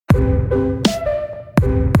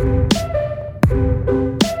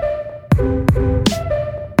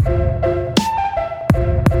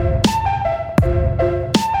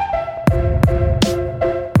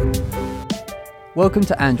Welcome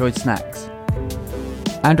to Android Snacks.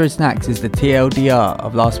 Android Snacks is the TLDR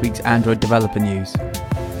of last week's Android developer news.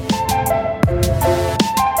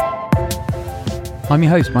 I'm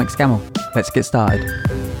your host, Mike Scammell. Let's get started.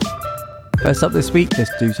 First up this week,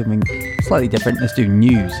 let's do something slightly different. Let's do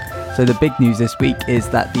news. So the big news this week is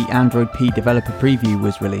that the Android P developer preview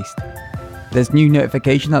was released. There's new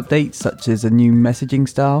notification updates such as a new messaging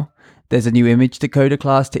style. There's a new image decoder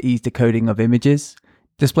class to ease decoding of images.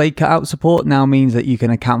 Display cutout support now means that you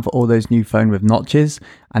can account for all those new phone with notches,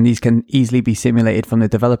 and these can easily be simulated from the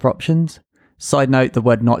developer options. Side note, the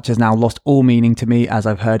word notch has now lost all meaning to me as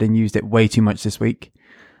I've heard and used it way too much this week.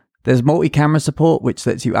 There's multi-camera support, which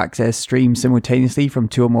lets you access streams simultaneously from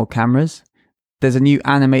 2 or more cameras. There's a new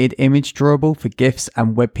animated image drawable for GIFs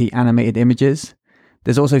and WebP animated images.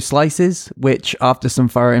 There's also slices, which after some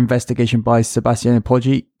thorough investigation by Sebastiano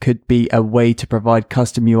Poggi could be a way to provide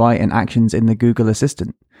custom UI and actions in the Google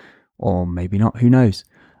Assistant. Or maybe not, who knows.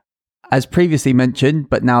 As previously mentioned,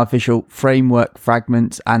 but now official, framework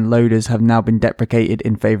fragments and loaders have now been deprecated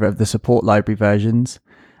in favour of the support library versions.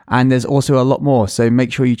 And there's also a lot more, so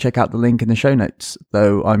make sure you check out the link in the show notes,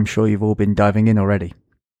 though I'm sure you've all been diving in already.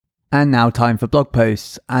 And now time for blog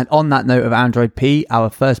posts. And on that note of Android P, our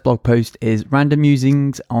first blog post is Random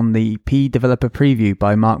Musings on the P Developer Preview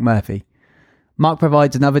by Mark Murphy. Mark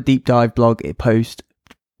provides another deep dive blog post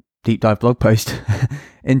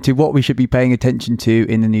into what we should be paying attention to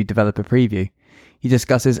in the new developer preview. He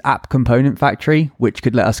discusses App Component Factory, which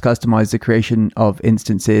could let us customize the creation of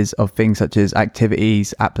instances of things such as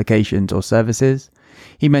activities, applications, or services.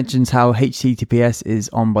 He mentions how HTTPS is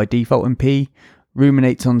on by default in P,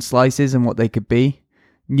 ruminates on slices and what they could be,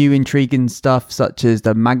 new intriguing stuff such as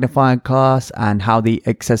the magnifier class and how the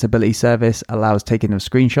accessibility service allows taking of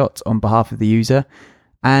screenshots on behalf of the user,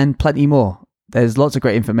 and plenty more. There's lots of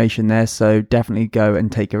great information there, so definitely go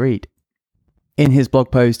and take a read. In his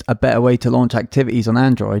blog post, A Better Way to Launch Activities on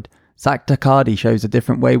Android, Zach Tacardi shows a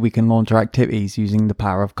different way we can launch our activities using the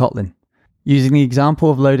power of Kotlin. Using the example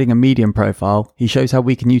of loading a Medium profile, he shows how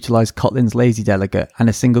we can utilize Kotlin's lazy delegate and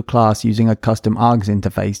a single class using a custom args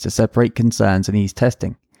interface to separate concerns and ease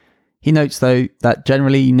testing. He notes though that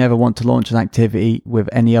generally you never want to launch an activity with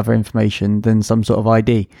any other information than some sort of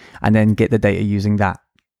ID and then get the data using that.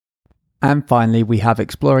 And finally, we have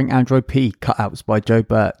Exploring Android P Cutouts by Joe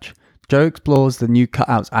Birch. Joe explores the new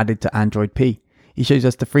cutouts added to Android P. He shows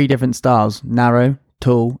us the 3 different styles, narrow,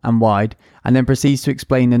 tall and wide, and then proceeds to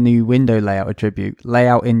explain the new window layout attribute,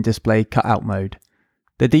 layout in display cutout mode.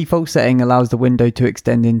 The default setting allows the window to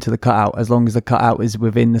extend into the cutout as long as the cutout is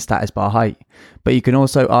within the status bar height, but you can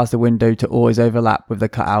also ask the window to always overlap with the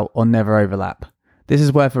cutout or never overlap. This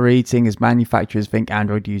is worth a read seeing as manufacturers think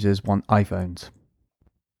Android users want iPhones.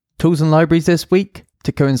 Tools and libraries this week.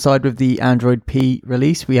 To coincide with the Android P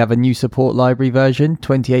release, we have a new support library version,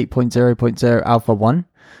 28.0.0 Alpha 1.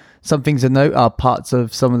 Some things to note are parts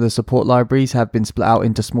of some of the support libraries have been split out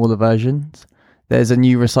into smaller versions. There's a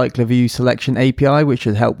new Recycler View selection API which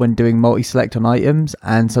should help when doing multi-select on items,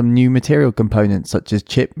 and some new material components such as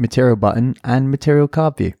chip material button and material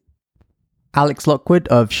card view. Alex Lockwood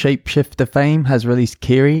of Shapeshifter fame has released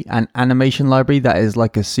Kiri, an animation library that is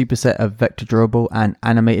like a superset of vector drawable and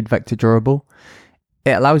animated vector drawable.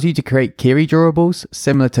 It allows you to create Kiri drawables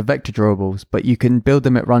similar to vector drawables, but you can build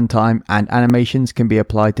them at runtime and animations can be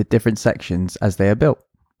applied to different sections as they are built.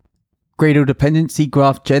 Gradle Dependency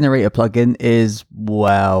Graph Generator plugin is,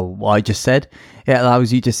 well, what I just said. It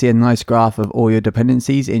allows you to see a nice graph of all your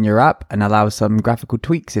dependencies in your app and allows some graphical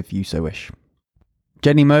tweaks if you so wish.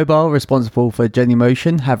 Jenny Mobile, responsible for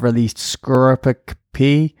Genymotion, have released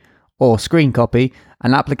Scrapcopy or Screen Copy,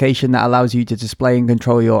 an application that allows you to display and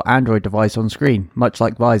control your Android device on screen, much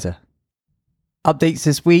like Visor. Updates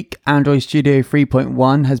this week. Android Studio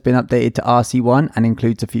 3.1 has been updated to RC1 and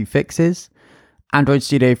includes a few fixes. Android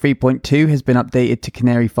Studio 3.2 has been updated to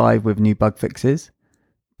Canary 5 with new bug fixes.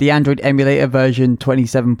 The Android emulator version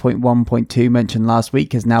 27.1.2 mentioned last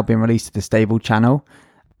week has now been released to the stable channel.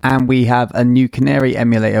 And we have a new Canary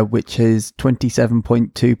emulator, which is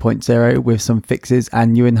 27.2.0 with some fixes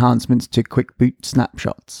and new enhancements to quick boot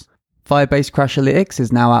snapshots. Firebase Crashlytics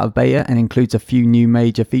is now out of beta and includes a few new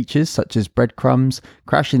major features such as breadcrumbs,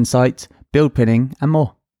 crash insights, build pinning, and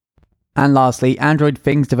more. And lastly, Android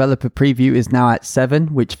Things Developer Preview is now at 7,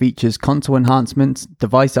 which features console enhancements,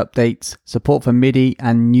 device updates, support for MIDI,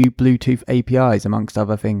 and new Bluetooth APIs, amongst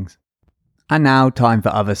other things. And now, time for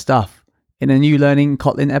other stuff. In a new Learning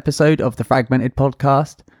Kotlin episode of the Fragmented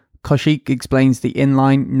podcast, Kaushik explains the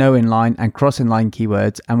inline, no inline, and cross inline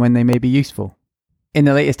keywords and when they may be useful. In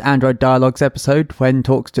the latest Android Dialogues episode, Hwen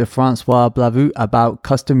talks to Francois Blavu about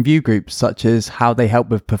custom view groups, such as how they help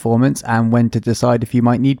with performance and when to decide if you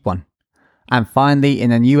might need one. And finally,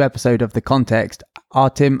 in a new episode of The Context,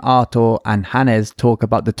 Artem, Artur and Hannes talk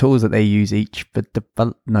about the tools that they use each for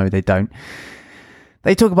No, they don't.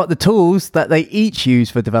 They talk about the tools that they each use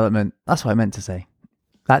for development. That's what I meant to say.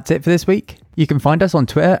 That's it for this week. You can find us on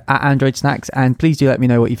Twitter at Android Snacks, and please do let me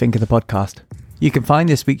know what you think of the podcast. You can find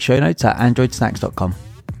this week's show notes at androidsnacks.com.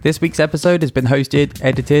 This week's episode has been hosted,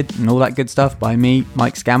 edited, and all that good stuff by me,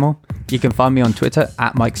 Mike Scammell. You can find me on Twitter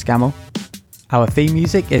at Mike Scammell. Our theme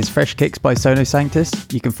music is Fresh Kicks by Sono Sanctus.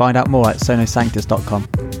 You can find out more at sonosanctus.com.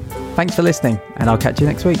 Thanks for listening, and I'll catch you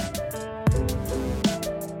next week.